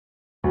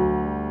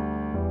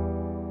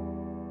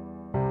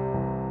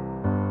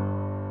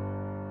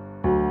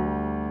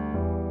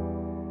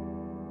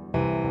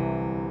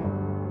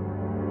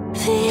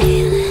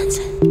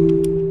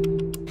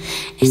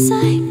It's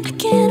like I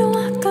can't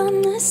walk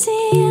on the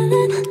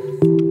ceiling.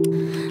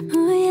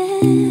 Oh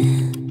yeah,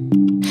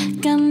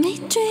 got me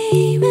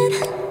dreaming,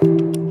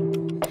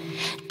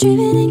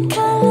 dreaming in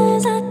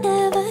colors I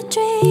never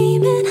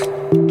dreamed in.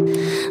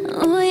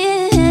 Oh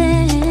yeah,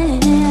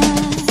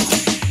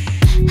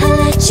 I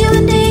let you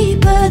in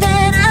deeper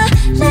than I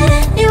let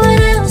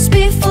anyone else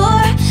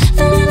before.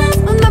 Fell in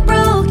love with my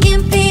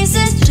broken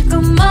pieces, took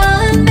them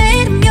all and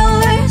made them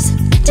yours.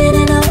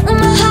 Didn't know what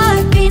my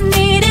heartbeat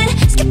needed,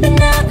 skipping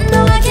out,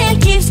 no I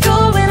can't keep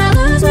score. When I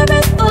lose my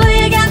breath, boy,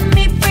 you got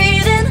me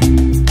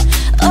breathing.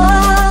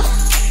 Oh,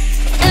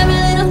 every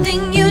little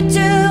thing you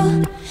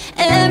do,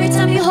 every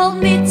time you hold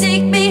me,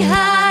 take me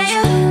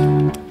higher,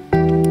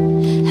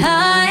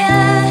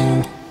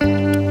 higher.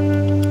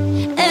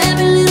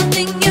 Every little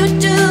thing you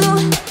do,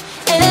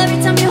 every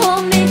time you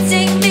hold me,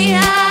 take me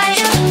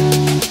higher,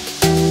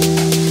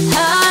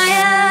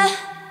 higher.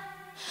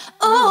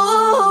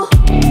 Oh,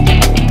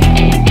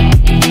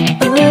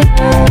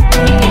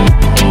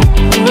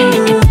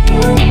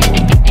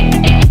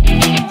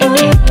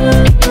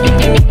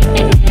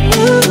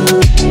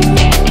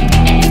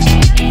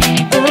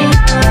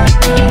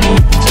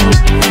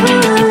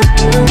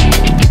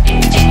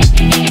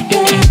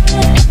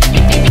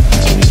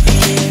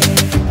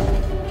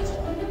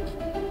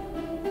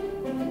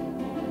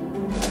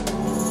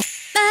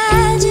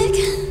 magic.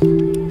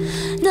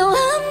 No,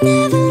 I'm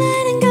never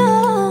letting go.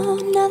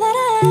 Now that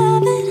I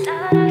have it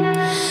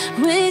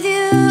with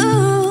you.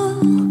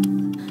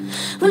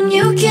 When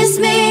you kiss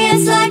me,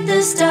 it's like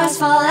the stars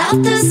fall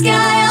out the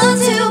sky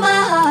onto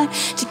my heart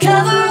to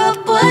cover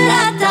up what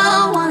I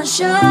don't wanna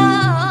show.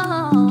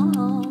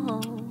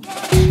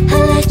 I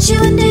let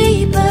you in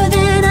deeper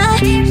than I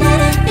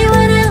let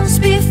anyone else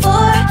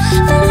before.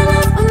 Fell in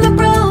love with my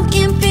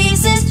broken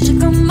pieces, took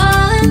them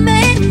all and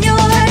made them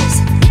yours.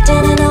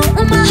 Didn't know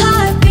what my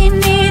heartbeat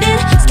needed,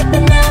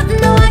 skipping out,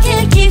 no I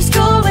can't keep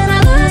score. When I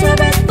lose my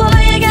breath, boy,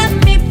 you got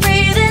me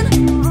breathing.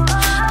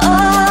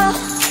 Oh,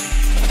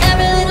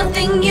 every little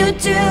thing you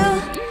do,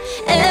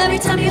 every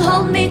time you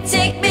hold me,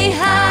 take me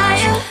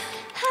higher,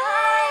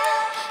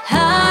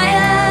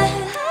 higher.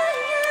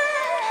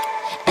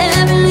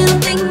 Every little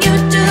thing you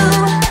do,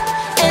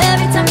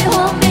 every time you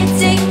hold me,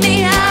 take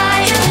me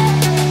higher,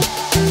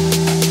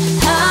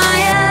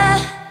 higher.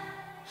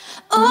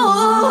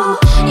 Oh,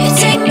 you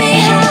take me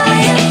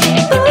higher,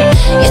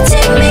 you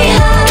take me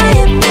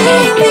higher,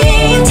 baby,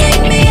 you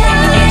take me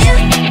higher,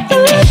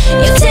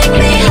 you take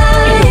me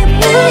higher,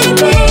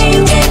 baby,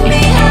 you take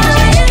me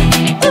higher,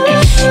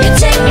 you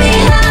take me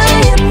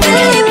higher,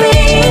 baby,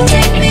 you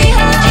take me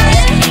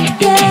higher,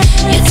 yeah,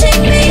 you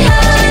take me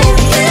higher,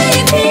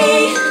 baby.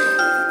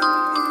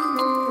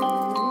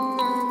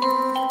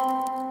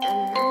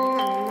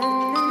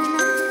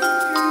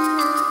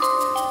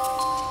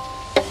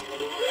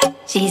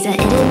 She's a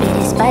itty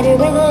bitty spider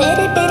with a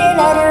itty bitty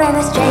lighter and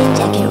a strange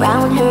jacket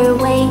round her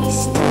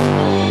waist.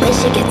 When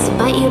she gets to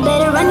bite, you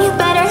better run, you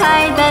better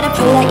hide, better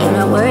prove that you're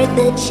not worth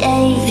the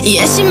chase.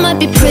 Yeah, she might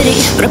be pretty,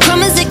 but I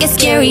promise it gets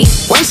scary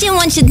when she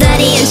wants your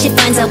daddy and she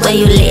finds out where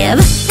you live.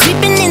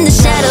 Creeping in the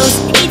shadows,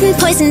 eating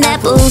poisoned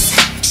apples.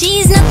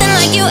 She's nothing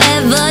like you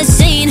ever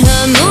seen.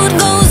 Her mood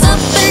goes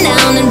up and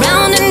down and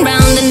round,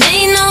 and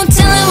ain't no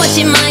telling what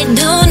she might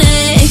do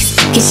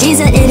next. Cause she's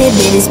a itty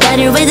bitty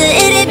spider with a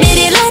itty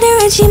bitty lighter,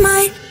 and she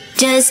might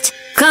just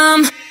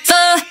come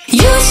for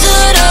you.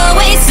 Should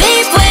always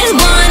sleep with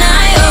one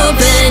eye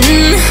open.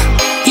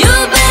 You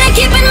better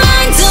keep in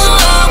mind to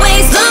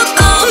always look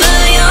over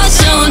your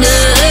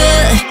shoulder.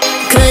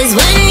 Cause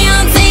when you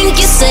think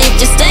you're safe,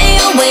 just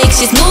stay awake,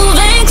 she's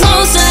moving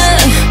closer.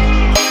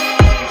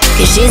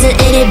 Cause she's a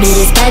itty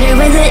bitty spider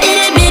with a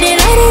itty bitty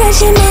lighter, and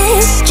she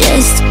might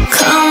just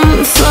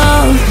come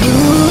for you.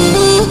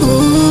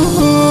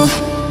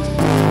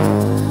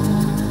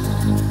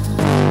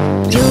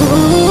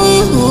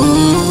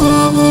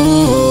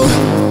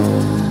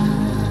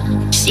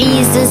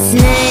 She's a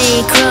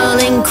snake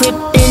crawling,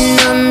 creeping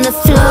on the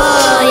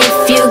floor.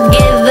 If you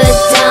give her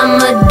time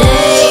of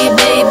day,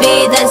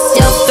 baby, that's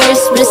your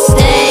first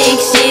mistake.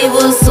 She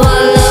will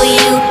swallow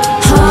you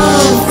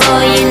whole, for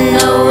you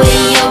know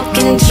in your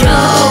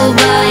control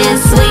by a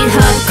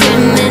sweetheart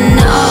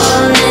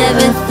criminal.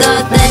 Never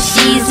thought that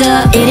she's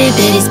a itty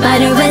bitty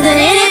spider with an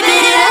itty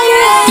bitty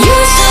lighter. You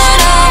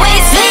should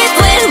always sleep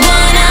with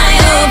one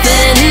eye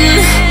open.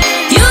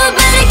 You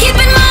better keep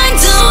in mind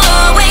to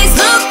always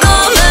look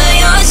over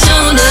your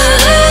shoulder.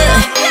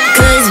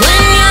 Cause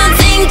when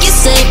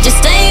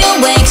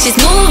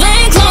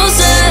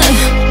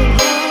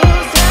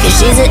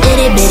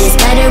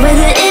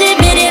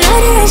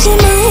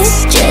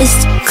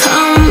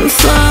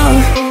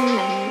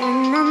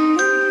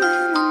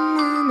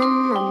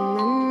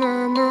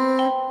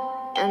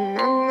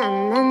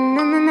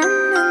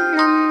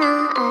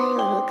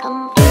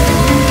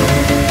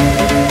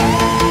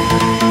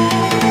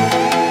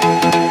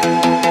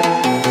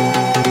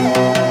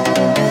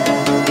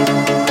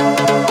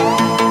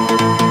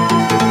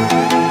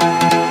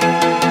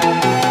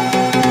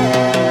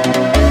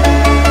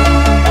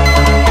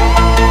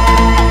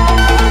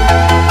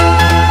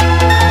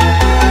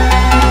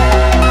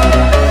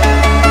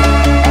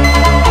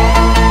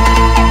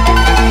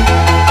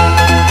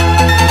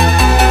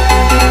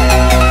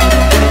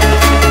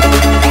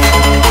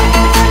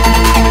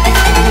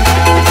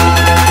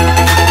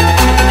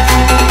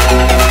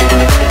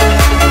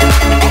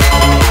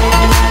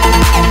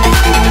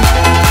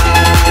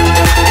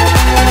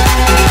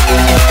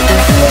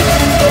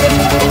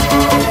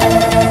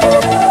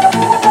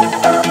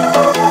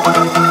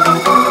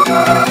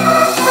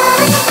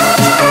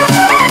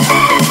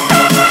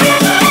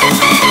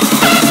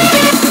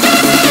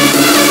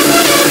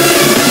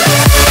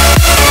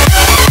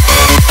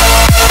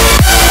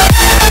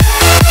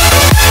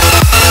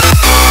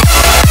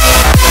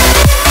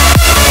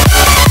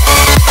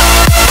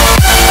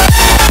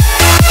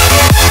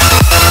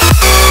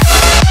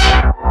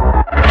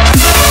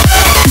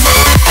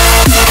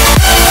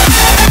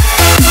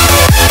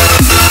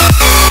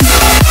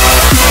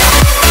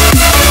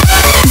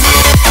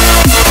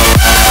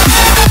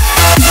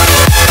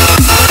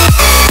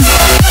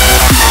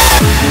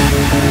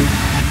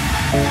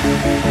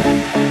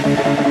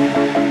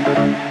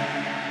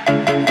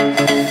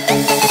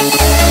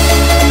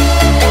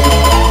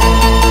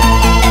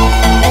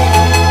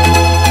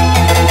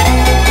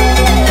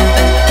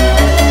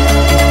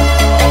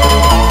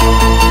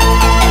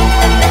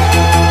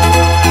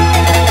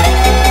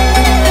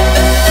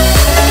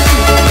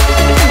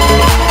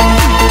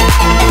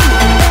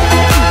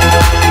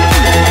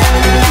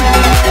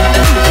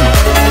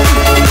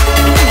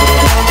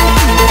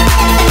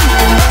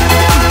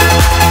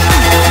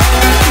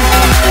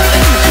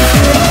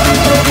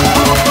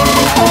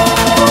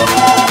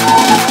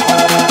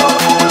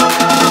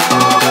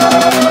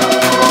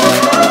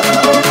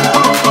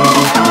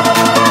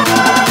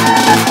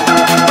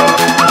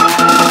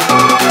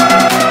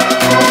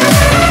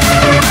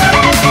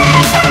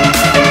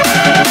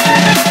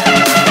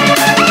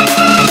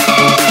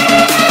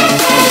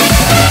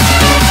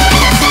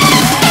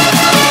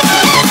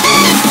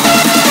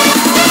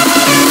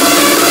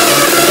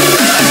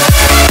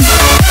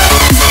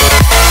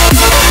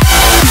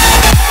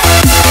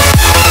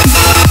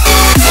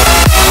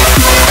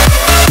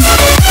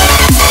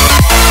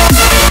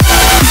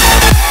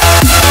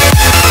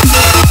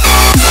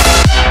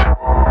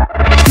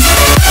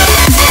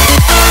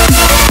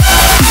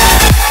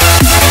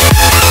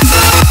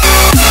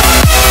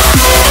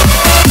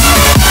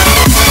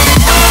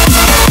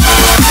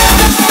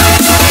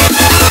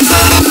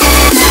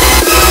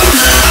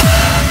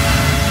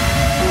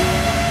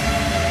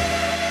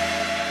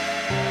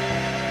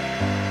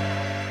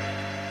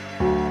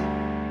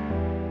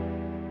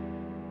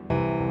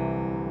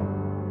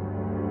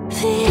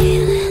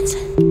feelings.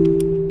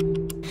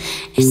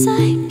 It's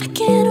like I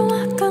can't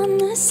walk on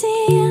the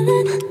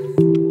ceiling.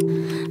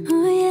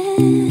 Oh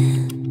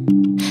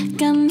yeah,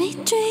 got me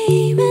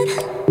dreaming,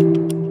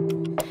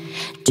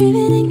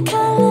 dreaming in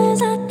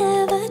colors I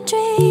never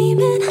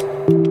dreamed.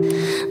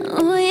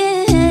 Oh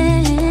yeah,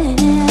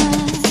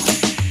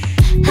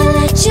 I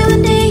let you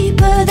in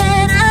deeper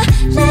than I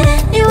let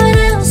anyone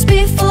else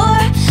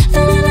before.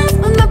 Fell in love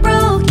with my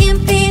broken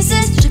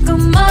pieces, took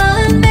them all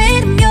and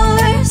made them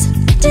yours.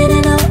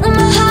 Didn't know what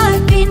my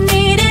heartbeat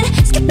needed,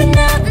 skipping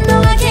out,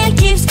 no I can't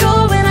keep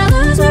score. When I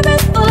lose my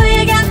breath, boy,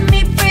 you got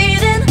me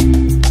breathing.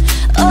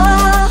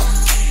 Oh,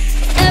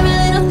 every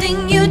little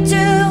thing you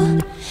do,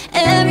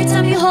 every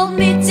time you hold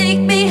me, take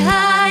me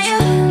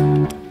higher,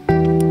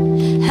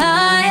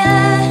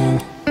 higher.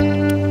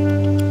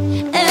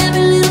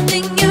 Every little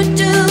thing you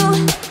do,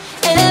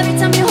 every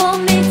time you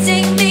hold me,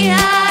 take me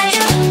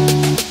higher,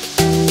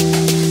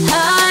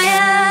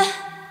 higher.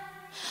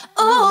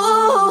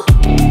 Oh,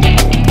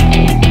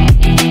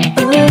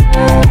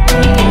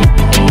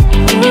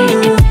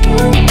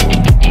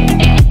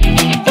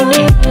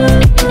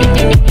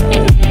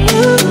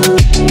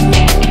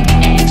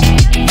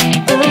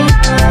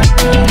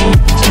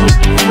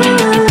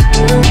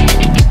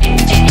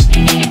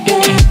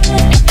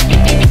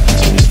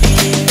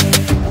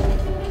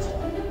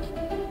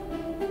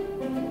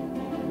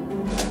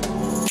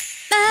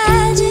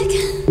 magic.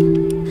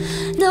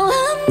 No,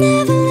 I'm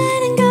never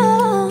letting go.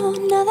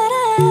 Now that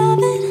I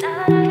have it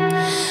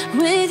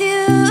with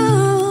you.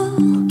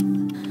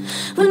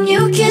 When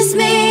you kiss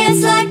me,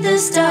 it's like the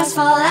stars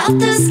fall out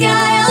the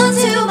sky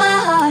onto my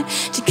heart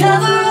to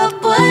cover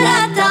up what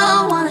I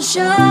don't wanna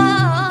show.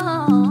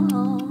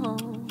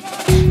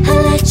 I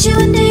let you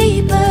in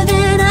deeper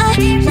than I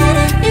let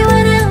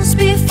anyone else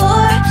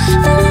before.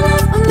 Fell in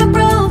love with my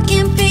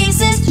broken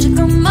pieces, took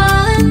them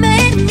all and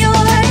made them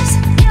yours.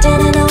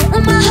 Didn't know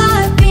what my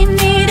heartbeat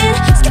needed,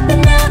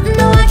 skipping out,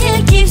 no I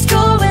can't keep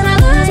score. When I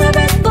lose my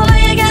breath, boy,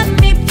 you got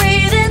me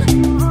breathing.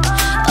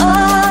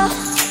 Oh,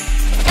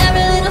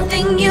 every little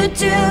thing you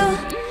do,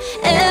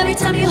 every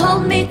time you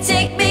hold me,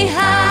 take me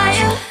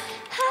higher,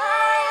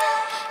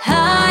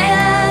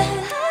 higher.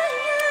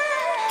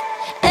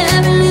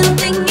 Every little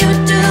thing you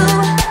do,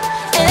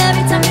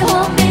 every time you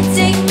hold me,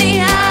 take me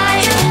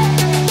higher,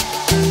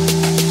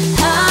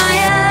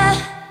 higher.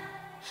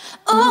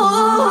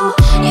 Oh,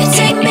 you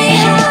take me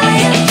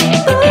higher,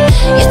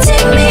 you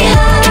take me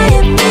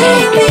higher,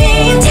 baby,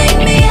 you take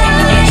me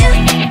higher,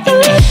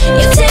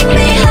 you take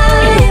me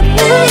higher,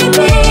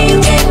 baby, you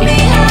take me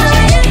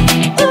higher,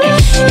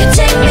 you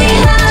take me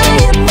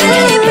higher,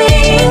 baby,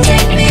 you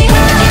take me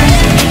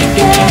higher,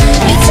 yeah,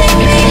 you take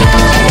me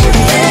higher,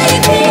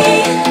 baby.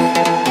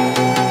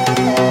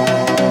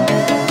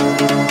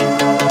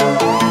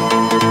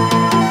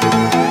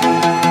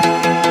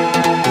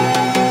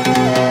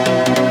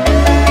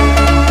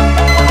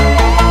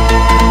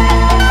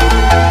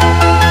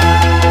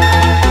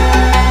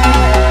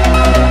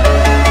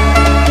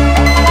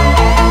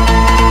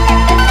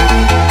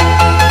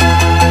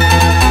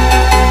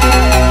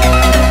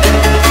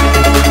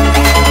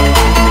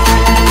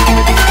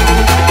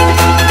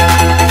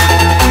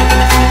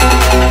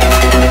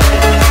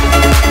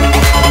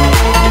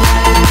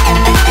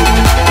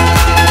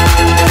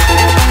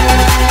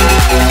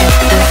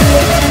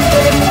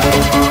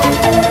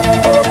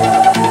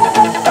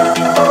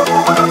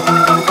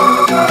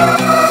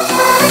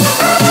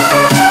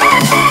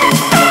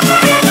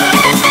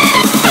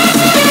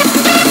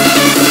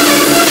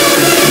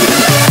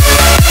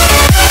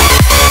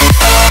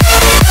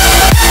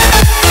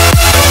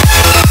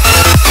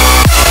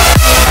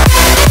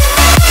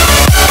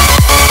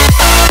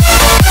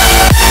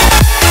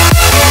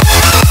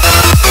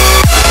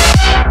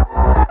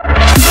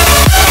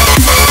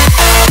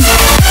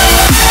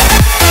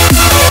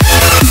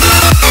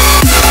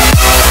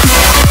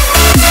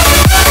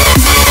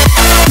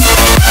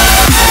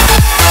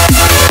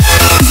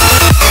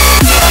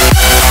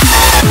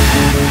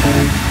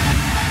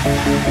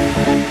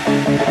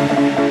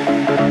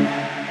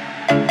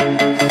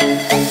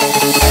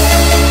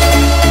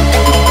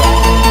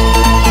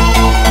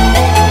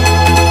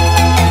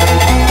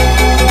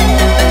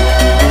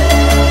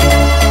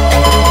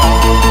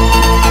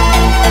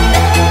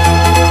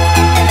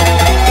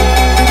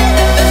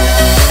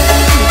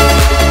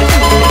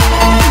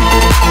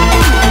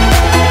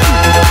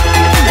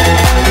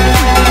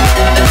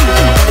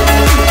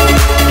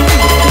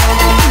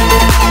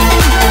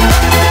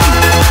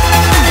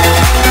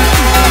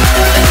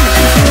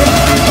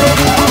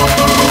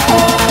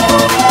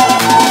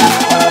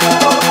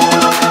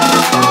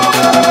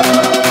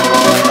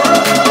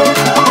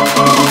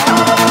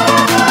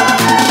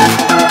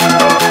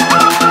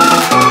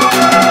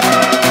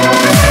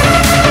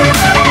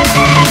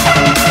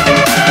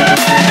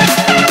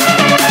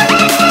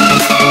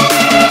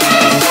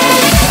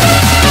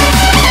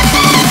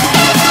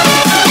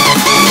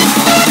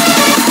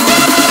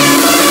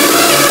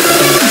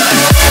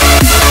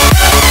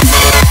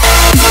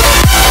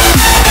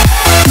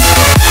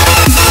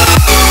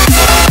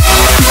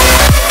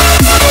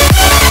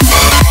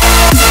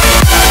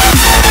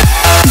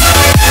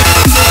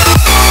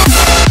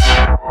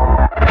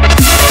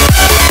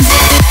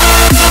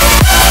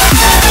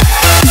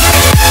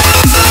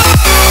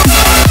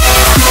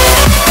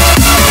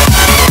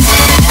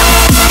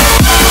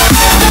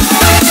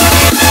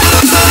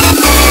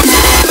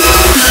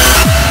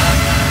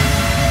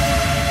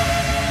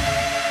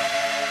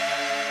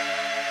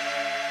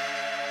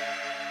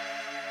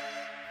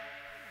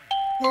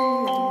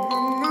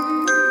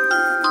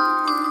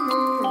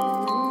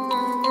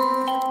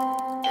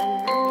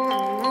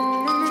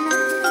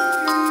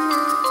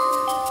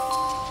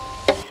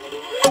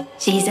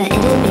 She's a itty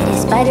bitty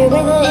spider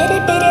with a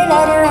itty bitty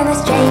ladder and a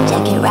straight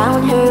jacket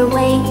round her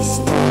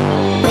waist.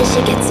 When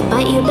she gets a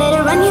bite, you better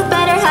run, you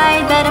better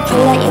hide, better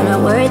pray that you're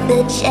not worth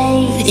the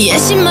chase.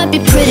 Yeah, she might be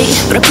pretty,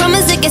 but I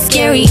promise it gets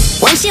scary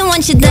when she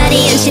wants your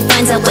daddy and she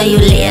finds out where you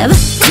live.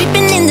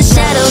 Creeping in the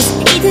shadows,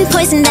 eating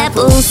poisoned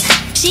apples.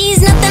 She's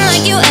nothing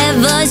like you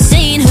ever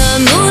seen. Her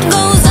mood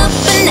goes up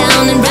and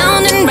down and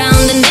round and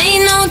round, and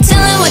ain't no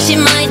telling what she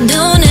might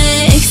do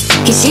next.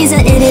 Cause she's a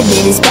itty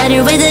bitty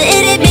spider with a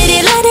itty bitty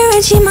ladder,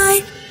 and she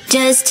might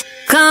just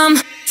come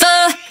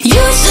for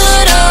you.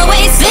 Should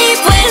always sleep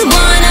with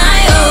one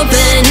eye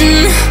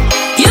open.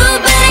 You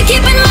better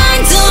keep in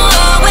mind to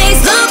always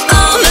look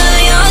over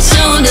your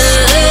shoulder.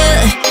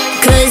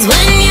 Cause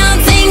when you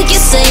think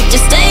you're safe,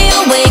 just stay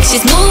awake,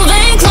 she's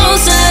moving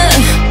closer.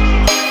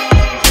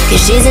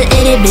 Cause she's a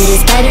itty bitty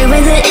spider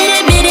with a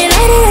itty bitty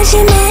ladder, and she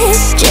might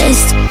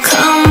just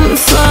come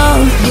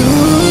for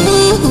you.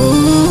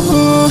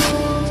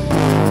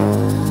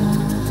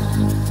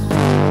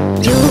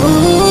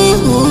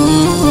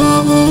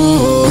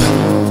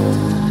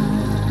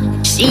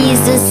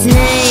 She's a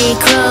snake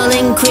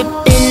crawling,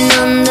 creeping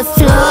on the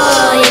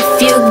floor.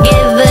 If you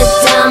give her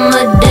time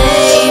of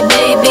day,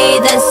 baby,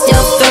 that's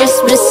your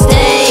first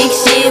mistake.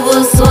 She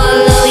will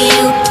swallow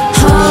you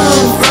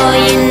whole, for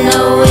you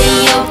know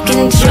you're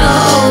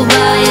controlled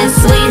by a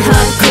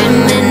sweetheart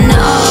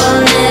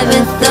criminal.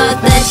 Never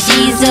thought that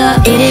she's a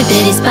itty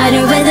bitty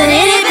spider with an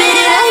itty